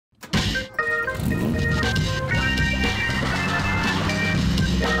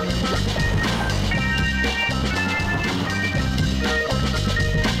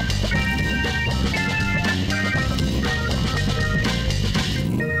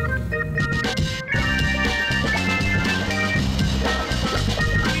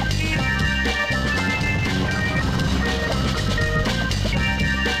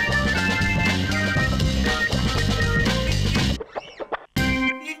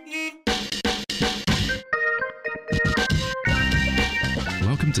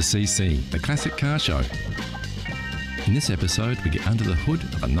Welcome to CC, the Classic Car Show. In this episode, we get under the hood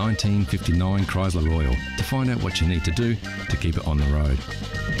of a 1959 Chrysler Royal to find out what you need to do to keep it on the road.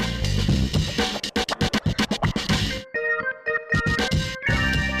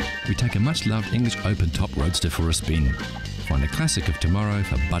 We take a much-loved English open-top roadster for a spin, find a classic of tomorrow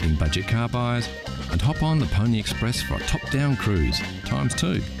for budding budget car buyers, and hop on the Pony Express for a top-down cruise,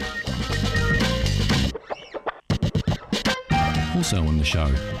 ×2. Also on the show,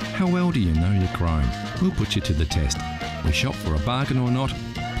 how well do you know your chrome? We'll put you to the test. We shop for a bargain or not,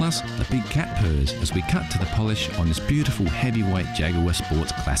 plus the big cat purrs as we cut to the polish on this beautiful heavyweight Jaguar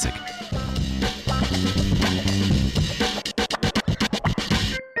Sports Classic.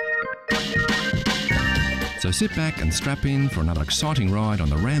 So sit back and strap in for another exciting ride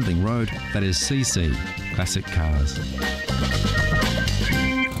on the rambling road that is CC, Classic Cars.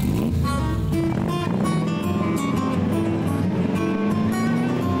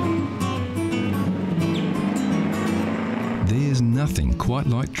 There's nothing quite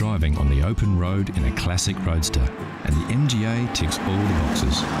like driving on the open road in a classic roadster, and the MGA ticks all the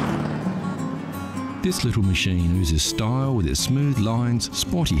boxes. This little machine oozes style with its smooth lines,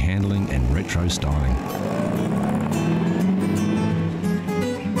 sporty handling and retro styling.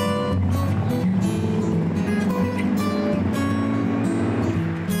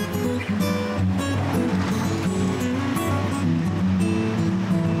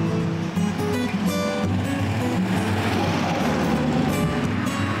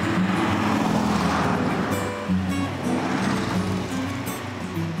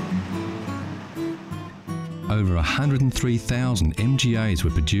 Over 103,000 MGAs were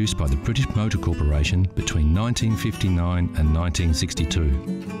produced by the British Motor Corporation between 1959 and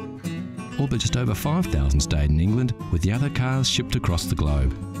 1962. All but just over 5,000 stayed in England, with the other cars shipped across the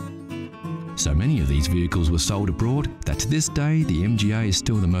globe. So many of these vehicles were sold abroad that to this day the MGA is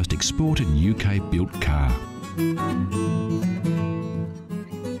still the most exported UK-built car.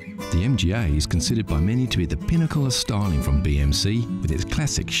 The MGA is considered by many to be the pinnacle of styling from BMC, with its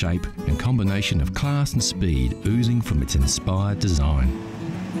classic shape and combination of class and speed oozing from its inspired design.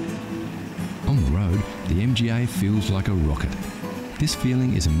 On the road, the MGA feels like a rocket. This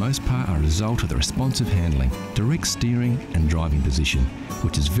feeling is in most part a result of the responsive handling, direct steering and driving position,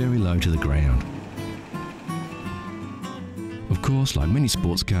 which is very low to the ground. Of course, like many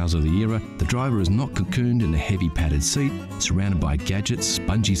sports cars of the era, the driver is not cocooned in a heavy padded seat, surrounded by gadgets,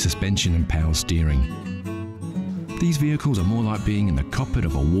 spongy suspension and power steering. These vehicles are more like being in the cockpit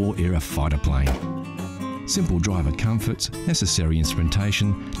of a war-era fighter plane. Simple driver comforts, necessary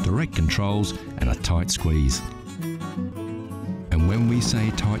instrumentation, direct controls and a tight squeeze. And when we say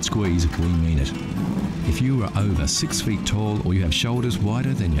tight squeeze, we mean it. If you are over 6 feet tall or you have shoulders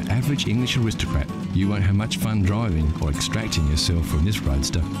wider than your average English aristocrat, you won't have much fun driving or extracting yourself from this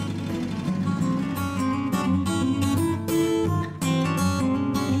roadster.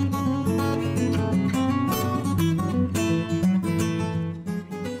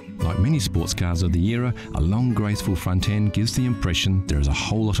 Like many sports cars of the era, a long graceful front end gives the impression there is a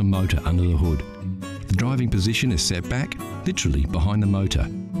whole lot of motor under the hood. The driving position is set back, literally behind the motor,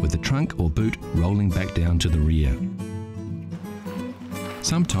 with the trunk or boot rolling back down to the rear.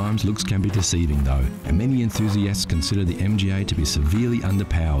 Sometimes looks can be deceiving though, and many enthusiasts consider the MGA to be severely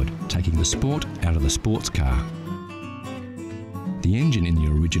underpowered, taking the sport out of the sports car. The engine in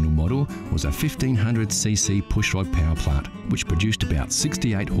the original model was a 1500cc pushrod power plant, which produced about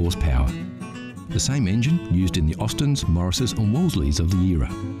 68 horsepower. The same engine used in the Austins, Morrises and Wolseleys of the era.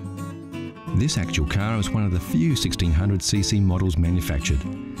 This actual car is one of the few 1600cc models manufactured,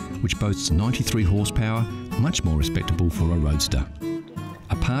 which boasts 93 horsepower, much more respectable for a roadster.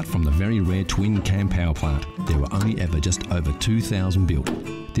 Apart from the very rare twin cam power plant, there were only ever just over 2,000 built.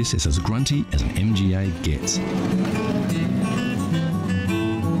 This is as grunty as an MGA gets.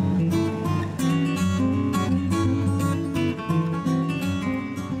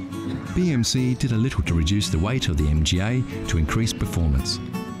 BMC did a little to reduce the weight of the MGA to increase performance.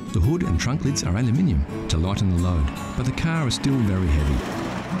 The hood and trunk lids are aluminium to lighten the load, but the car is still very heavy.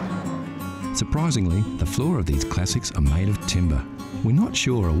 Surprisingly, the floor of these classics are made of timber. We're not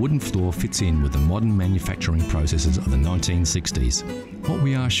sure a wooden floor fits in with the modern manufacturing processes of the 1960s. What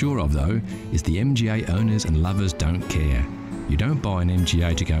we are sure of though is the MGA owners and lovers don't care. You don't buy an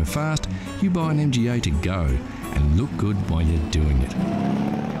MGA to go fast, you buy an MGA to go and look good while you're doing it.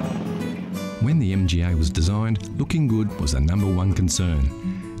 When the MGA was designed, looking good was the #1 concern.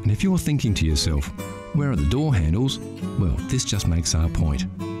 And if you're thinking to yourself, where are the door handles? Well, this just makes our point.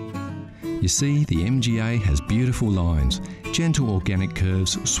 You see, the MGA has beautiful lines, gentle organic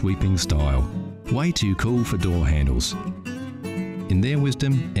curves, sweeping style. Way too cool for door handles. In their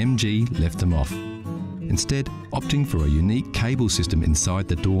wisdom, MG left them off, instead opting for a unique cable system inside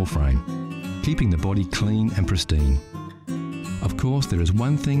the door frame, keeping the body clean and pristine. Of course, there is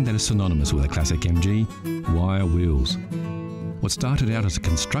one thing that is synonymous with a classic MG: wire wheels. What started out as a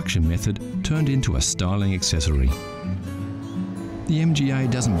construction method turned into a styling accessory. The MGA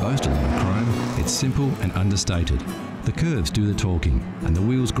doesn't boast a lot of chrome, it's simple and understated. The curves do the talking, and the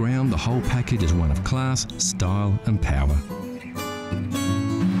wheels ground the whole package as one of class, style and power.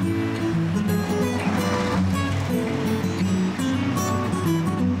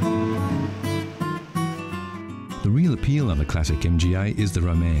 The real appeal of a classic MGA is the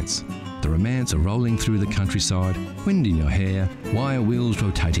romance. The romance of rolling through the countryside, wind in your hair, wire wheels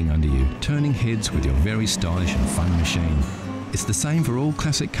rotating under you, turning heads with your very stylish and fun machine. It's the same for all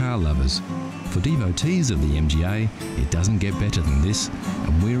classic car lovers. For devotees of the MGA, it doesn't get better than this,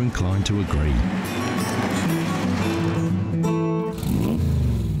 and we're inclined to agree.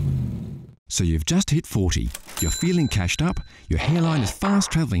 So you've just hit 40. You're feeling cashed up, your hairline is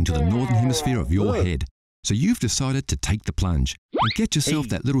fast travelling to the northern hemisphere of your head. So you've decided to take the plunge and get yourself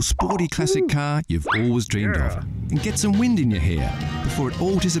that little sporty classic car you've always dreamed of, and get some wind in your hair before it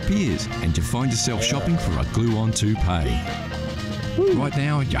all disappears and you find yourself shopping for a glue-on toupee. Right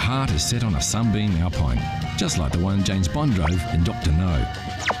now, your heart is set on a Sunbeam Alpine, just like the one James Bond drove in Dr. No.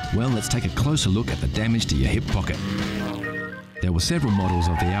 Well, let's take a closer look at the damage to your hip pocket. There were several models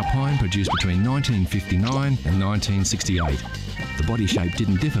of the Alpine produced between 1959 and 1968. The body shape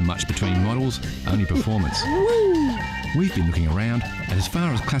didn't differ much between models, only performance. We've been looking around, and as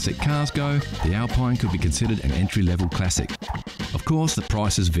far as classic cars go, the Alpine could be considered an entry-level classic. Of course, the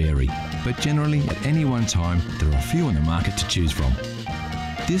prices vary, but generally at any one time there are a few on the market to choose from.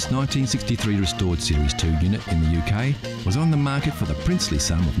 This 1963 restored Series 2 unit in the UK was on the market for the princely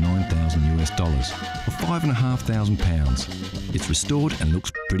sum of $9,000 US, or £5,500. It's restored and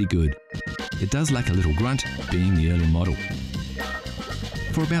looks pretty good. It does lack a little grunt, being the early model.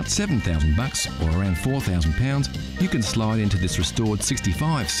 For about $7,000 or around £4,000, you can slide into this restored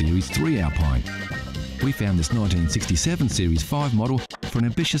 65 Series 3 Alpine. We found this 1967 Series 5 model for an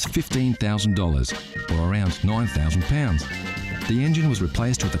ambitious $15,000 or around £9,000. The engine was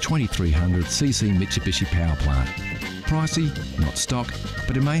replaced with a 2300cc Mitsubishi power plant. Pricey, not stock,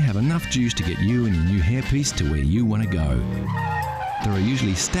 but it may have enough juice to get you and your new hairpiece to where you want to go. There are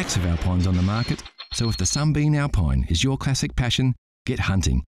usually stacks of Alpines on the market, so if the Sunbeam Alpine is your classic passion, get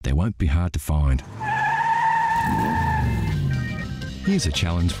hunting. They won't be hard to find. Here's a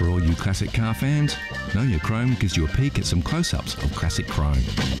challenge for all you classic car fans. Know Your Chrome gives you a peek at some close-ups of classic chrome.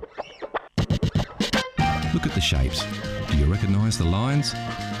 Look at the shapes. Do you recognise the lines?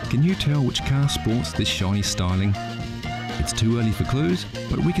 Can you tell which car sports this shiny styling? It's too early for clues,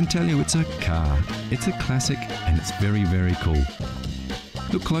 but we can tell you it's a car. It's a classic and it's very, very cool.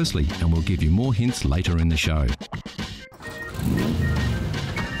 Look closely and we'll give you more hints later in the show.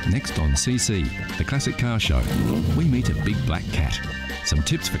 Next on CC, the Classic Car Show, we meet a big black cat, some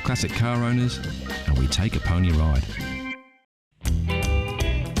tips for classic car owners, and we take a pony ride.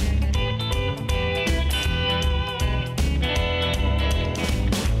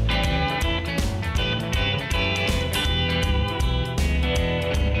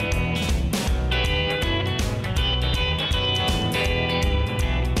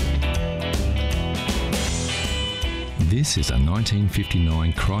 This is a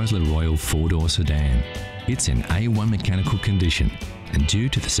 1959 Chrysler Royal four-door sedan. It's in A1 mechanical condition, and due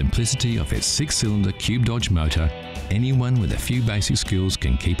to the simplicity of its six-cylinder Cube Dodge motor, anyone with a few basic skills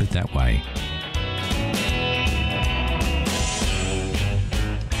can keep it that way.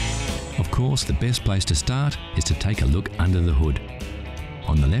 Of course, the best place to start is to take a look under the hood.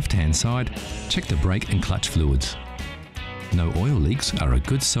 On the left-hand side, check the brake and clutch fluids. No oil leaks are a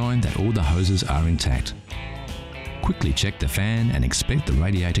good sign that all the hoses are intact. Quickly check the fan and inspect the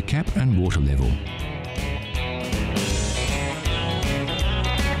radiator cap and water level.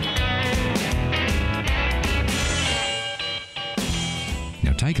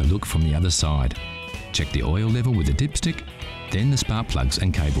 Now take a look from the other side. Check the oil level with the dipstick, then the spark plugs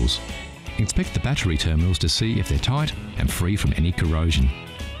and cables. Inspect the battery terminals to see if they're tight and free from any corrosion.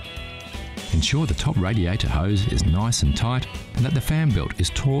 Ensure the top radiator hose is nice and tight and that the fan belt is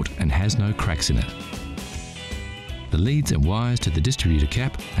taut and has no cracks in it. The leads and wires to the distributor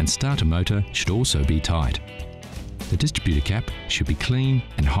cap and starter motor should also be tight. The distributor cap should be clean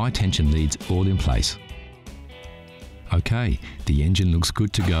and high tension leads all in place. Okay, the engine looks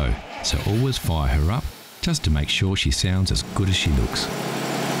good to go, so always fire her up just to make sure she sounds as good as she looks.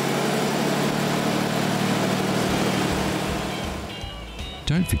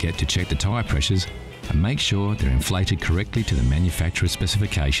 Don't forget to check the tyre pressures and make sure they're inflated correctly to the manufacturer's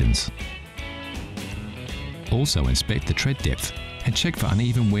specifications. Also inspect the tread depth and check for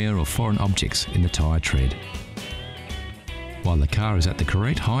uneven wear or foreign objects in the tyre tread. While the car is at the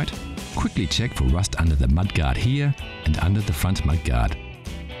correct height, quickly check for rust under the mudguard here and under the front mudguard.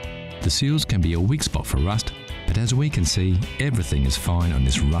 The seals can be a weak spot for rust, but as we can see, everything is fine on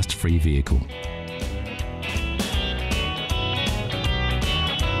this rust-free vehicle.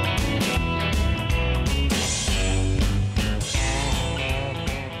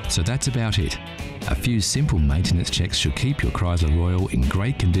 So that's about it. A few simple maintenance checks should keep your Chrysler Royal in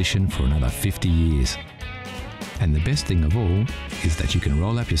great condition for another 50 years. And the best thing of all is that you can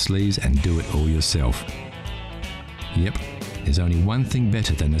roll up your sleeves and do it all yourself. Yep, there's only one thing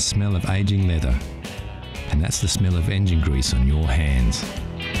better than the smell of aging leather, and that's the smell of engine grease on your hands.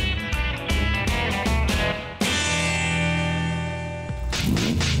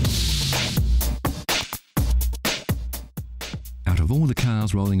 Out of all the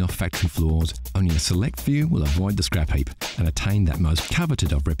cars rolling off factory floors, only a select few will avoid the scrap heap and attain that most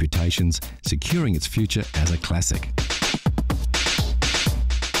coveted of reputations, securing its future as a classic.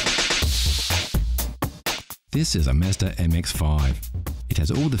 This is a Mazda MX-5. It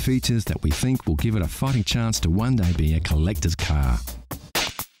has all the features that we think will give it a fighting chance to one day be a collector's car.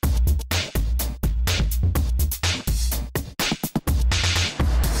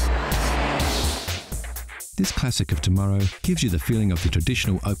 This classic of tomorrow gives you the feeling of the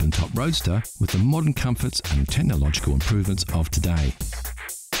traditional open-top roadster with the modern comforts and technological improvements of today.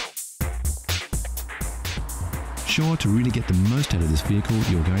 Sure, to really get the most out of this vehicle,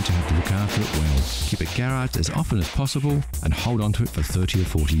 you're going to have to look after it well. Keep it garaged as often as possible and hold on to it for 30 or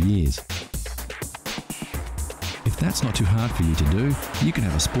 40 years. If that's not too hard for you to do, you can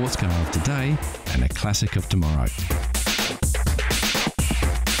have a sports car of today and a classic of tomorrow.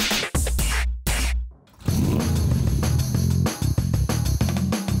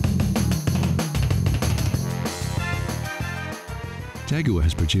 Jaguar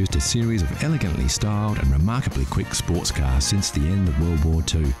has produced a series of elegantly styled and remarkably quick sports cars since the end of World War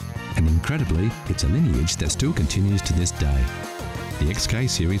II, and incredibly, it's a lineage that still continues to this day. The XK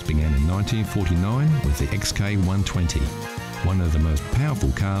series began in 1949 with the XK120, one of the most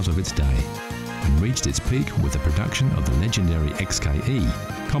powerful cars of its day, and reached its peak with the production of the legendary XKE,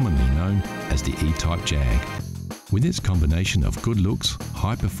 commonly known as the E-Type Jag. With its combination of good looks,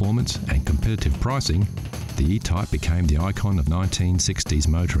 high performance and competitive pricing, the E-Type became the icon of 1960s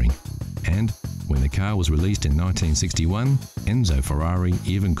motoring, and when the car was released in 1961, Enzo Ferrari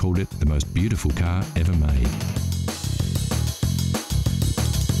even called it the most beautiful car ever made.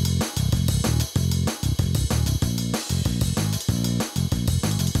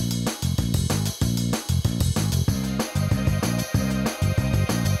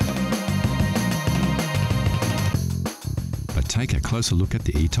 Take a closer look at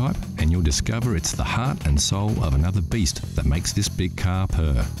the E-Type and you'll discover it's the heart and soul of another beast that makes this big car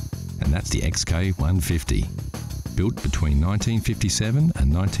purr, and that's the XK150. Built between 1957 and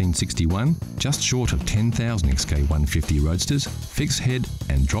 1961, just short of 10,000 XK150 Roadsters, fixed head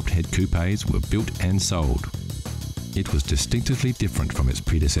and dropped head coupes were built and sold. It was distinctively different from its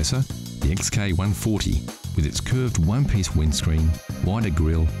predecessor, the XK140, with its curved one-piece windscreen, wider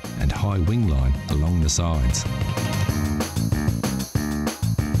grille and high wing line along the sides.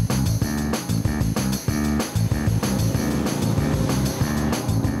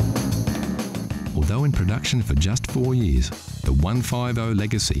 Although in production for just 4 years, the 150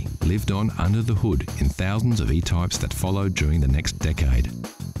 legacy lived on under the hood in thousands of E-Types that followed during the next decade.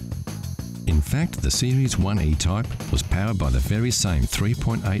 In fact, the Series 1 E-Type was powered by the very same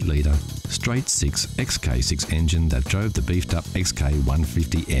 3.8 litre straight-six XK6 engine that drove the beefed-up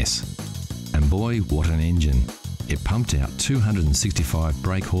XK150S. And boy, what an engine! It pumped out 265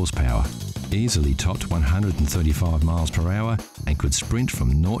 brake horsepower, easily topped 135 miles per hour and could sprint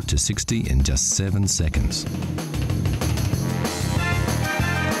from 0 to 60 in just 7 seconds.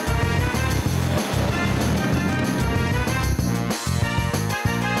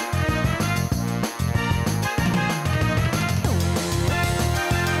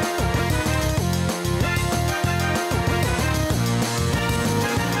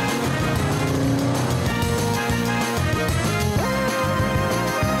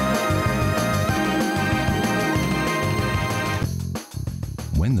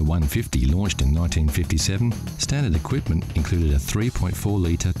 When the 150 launched in 1957, standard equipment included a 3.4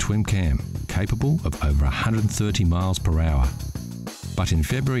 litre twin cam, capable of over 130 miles per hour. But in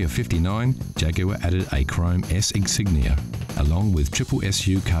February of '59, Jaguar added a chrome S insignia, along with triple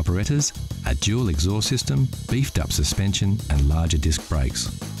SU carburetors, a dual exhaust system, beefed up suspension and larger disc brakes.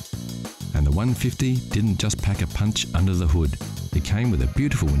 And the 150 didn't just pack a punch under the hood. It came with a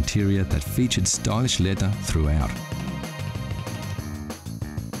beautiful interior that featured stylish leather throughout.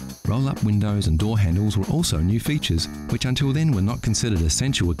 Roll-up windows and door handles were also new features, which until then were not considered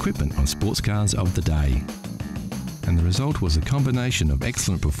essential equipment on sports cars of the day. And the result was a combination of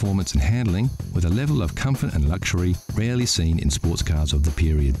excellent performance and handling with a level of comfort and luxury rarely seen in sports cars of the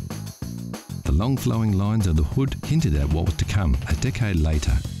period. The long flowing lines of the hood hinted at what was to come a decade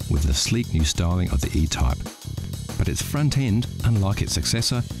later with the sleek new styling of the E-Type. But its front end, unlike its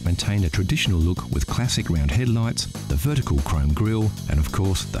successor, maintained a traditional look with classic round headlights, the vertical chrome grille, and of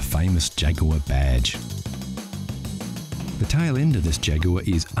course the famous Jaguar badge. The tail end of this Jaguar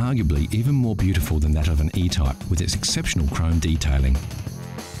is arguably even more beautiful than that of an E-Type with its exceptional chrome detailing.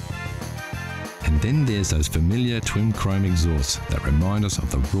 And then there's those familiar twin chrome exhausts that remind us of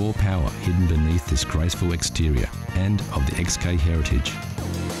the raw power hidden beneath this graceful exterior and of the XK heritage.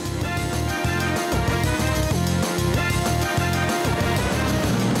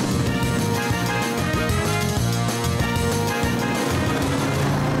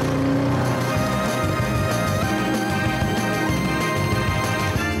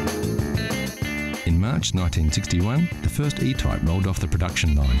 In March 1961, the first E-Type rolled off the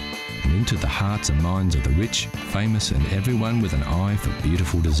production line and into the hearts and minds of the rich, famous and everyone with an eye for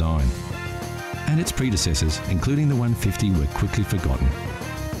beautiful design. And its predecessors, including the 150, were quickly forgotten.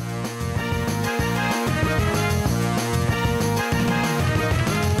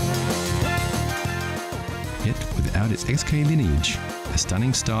 Yet, without its XK lineage, the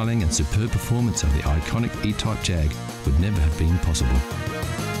stunning styling and superb performance of the iconic E-Type Jag would never have been possible.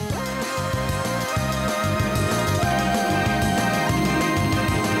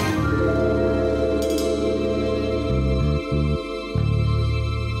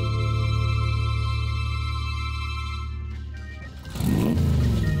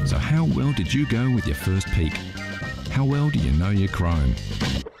 So how well did you go with your first peek? How well do you know your chrome?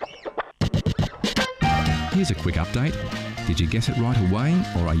 Here's a quick update. Did you guess it right away,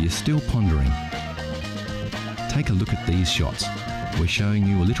 or are you still pondering? Take a look at these shots. We're showing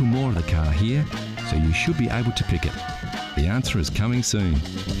you a little more of the car here, so you should be able to pick it. The answer is coming soon.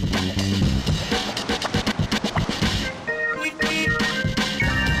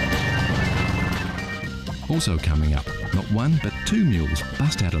 Also coming up, not one but two mules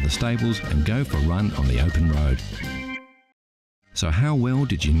bust out of the stables and go for a run on the open road. So how well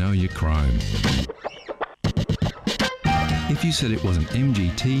did you know your chrome? If you said it was an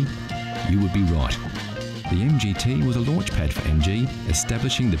MGT, you would be right. The MGT was a launchpad for MG,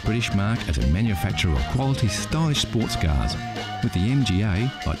 establishing the British mark as a manufacturer of quality, stylish sports cars, with the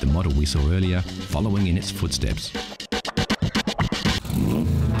MGA, like the model we saw earlier, following in its footsteps.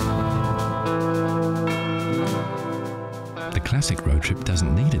 The classic road trip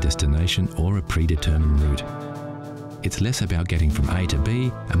doesn't need a destination or a predetermined route. It's less about getting from A to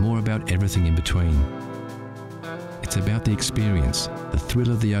B and more about everything in between. It's about the experience, the thrill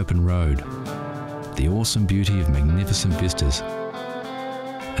of the open road, the awesome beauty of magnificent vistas,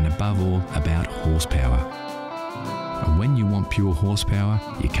 and above all, about horsepower. And when you want pure horsepower,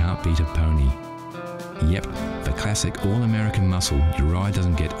 you can't beat a pony. Yep, for classic all-American muscle, your ride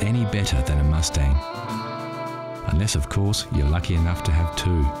doesn't get any better than a Mustang. Unless, of course, you're lucky enough to have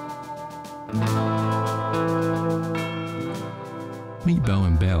two. Meet Bo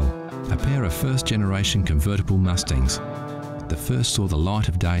and Belle, a pair of first-generation convertible Mustangs. The first saw the light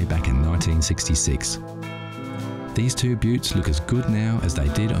of day back in 1966. These two beauts look as good now as they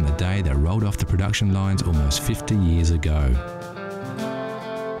did on the day they rolled off the production lines almost 50 years ago.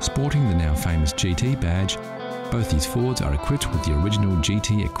 Sporting the now famous GT badge, both these Fords are equipped with the original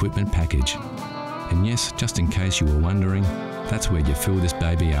GT equipment package. And yes, just in case you were wondering, that's where you fill this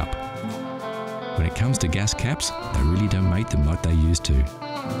baby up. When it comes to gas caps, they really don't make them like they used to.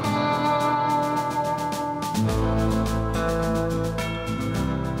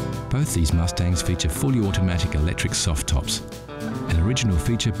 Both these Mustangs feature fully automatic electric soft tops, an original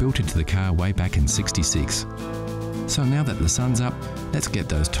feature built into the car way back in '66. So now that the sun's up, let's get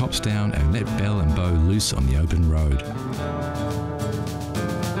those tops down and let Belle and Bo loose on the open road.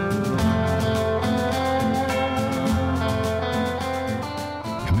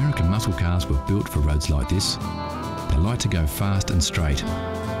 Muscle cars were built for roads like this. They like to go fast and straight.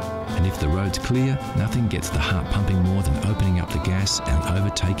 And if the road's clear, nothing gets the heart pumping more than opening up the gas and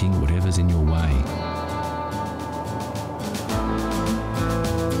overtaking whatever's in your way.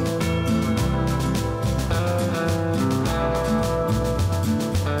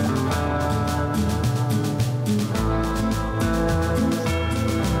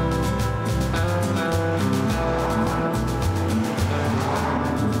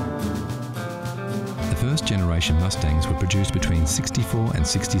 generation Mustangs were produced between 64 and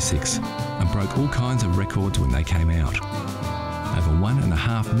 66 and broke all kinds of records when they came out. Over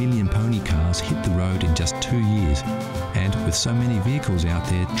 1.5 million pony cars hit the road in just 2 years, and with so many vehicles out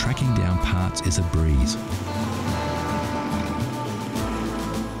there, tracking down parts is a breeze.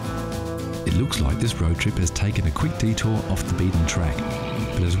 It looks like this road trip has taken a quick detour off the beaten track,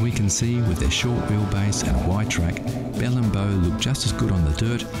 but as we can see with their short wheelbase and wide track, Bell and Bow look just as good on the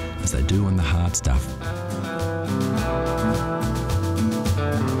dirt as they do on the hard stuff.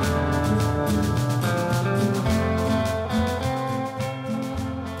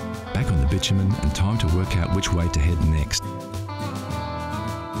 Back on the bitumen and time to work out which way to head next.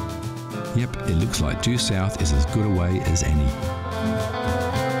 Yep, it looks like due south is as good a way as any.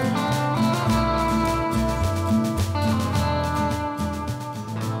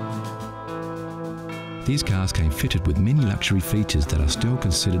 These cars came fitted with many luxury features that are still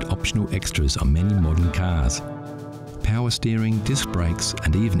considered optional extras on many modern cars. Power steering, disc brakes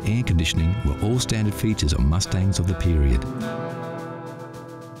and even air conditioning were all standard features on Mustangs of the period.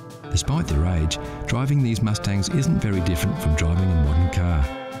 Despite their age, driving these Mustangs isn't very different from driving a modern car.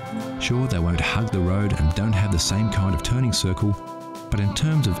 Sure, they won't hug the road and don't have the same kind of turning circle, but in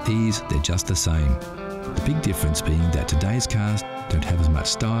terms of ease, they're just the same. The big difference being that today's cars don't have as much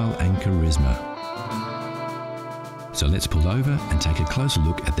style and charisma. So let's pull over and take a closer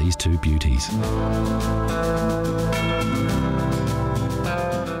look at these two beauties.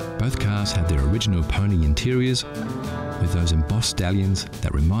 Both cars have their original pony interiors with those embossed stallions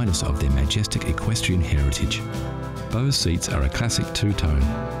that remind us of their majestic equestrian heritage. Bow's seats are a classic two-tone,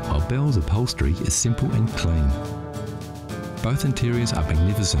 while Bell's upholstery is simple and clean. Both interiors are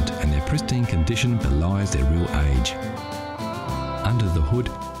magnificent and their pristine condition belies their real age. Under the hood,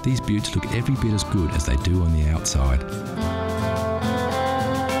 these beauts look every bit as good as they do on the outside.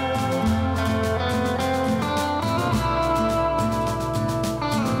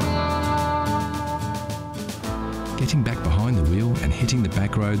 Getting back behind the wheel and hitting the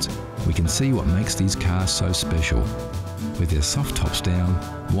back roads, we can see what makes these cars so special. With their soft tops down,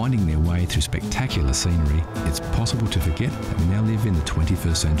 winding their way through spectacular scenery, it's possible to forget that we now live in the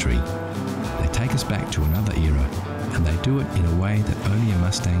 21st century. They take us back to another era, and they do it in a way that only a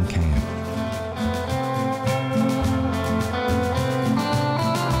Mustang can.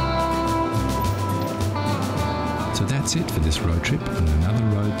 So that's it for this road trip on another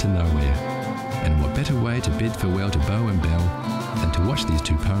road to nowhere. And what better way to bid farewell to Bow and Bell than to watch these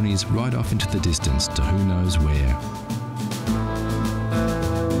two ponies ride off into the distance to who knows where.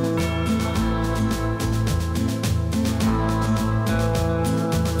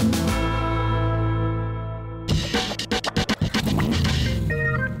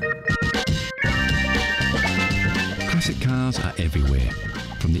 Classic cars are everywhere,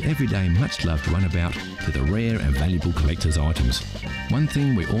 from the everyday much-loved runabout to the rare and valuable collector's items. One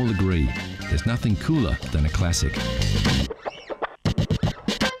thing we all agree, there's nothing cooler than a classic.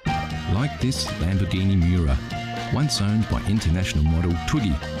 Like this Lamborghini Miura, once owned by international model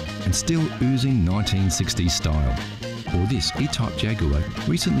Twiggy and still oozing 1960s style. Or this E-Type Jaguar,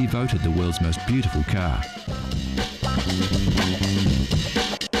 recently voted the world's most beautiful car.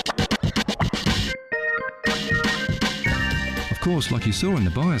 Of course, like you saw in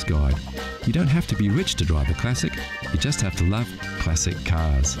the buyer's guide, you don't have to be rich to drive a classic, you just have to love classic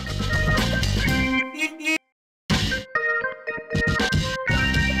cars.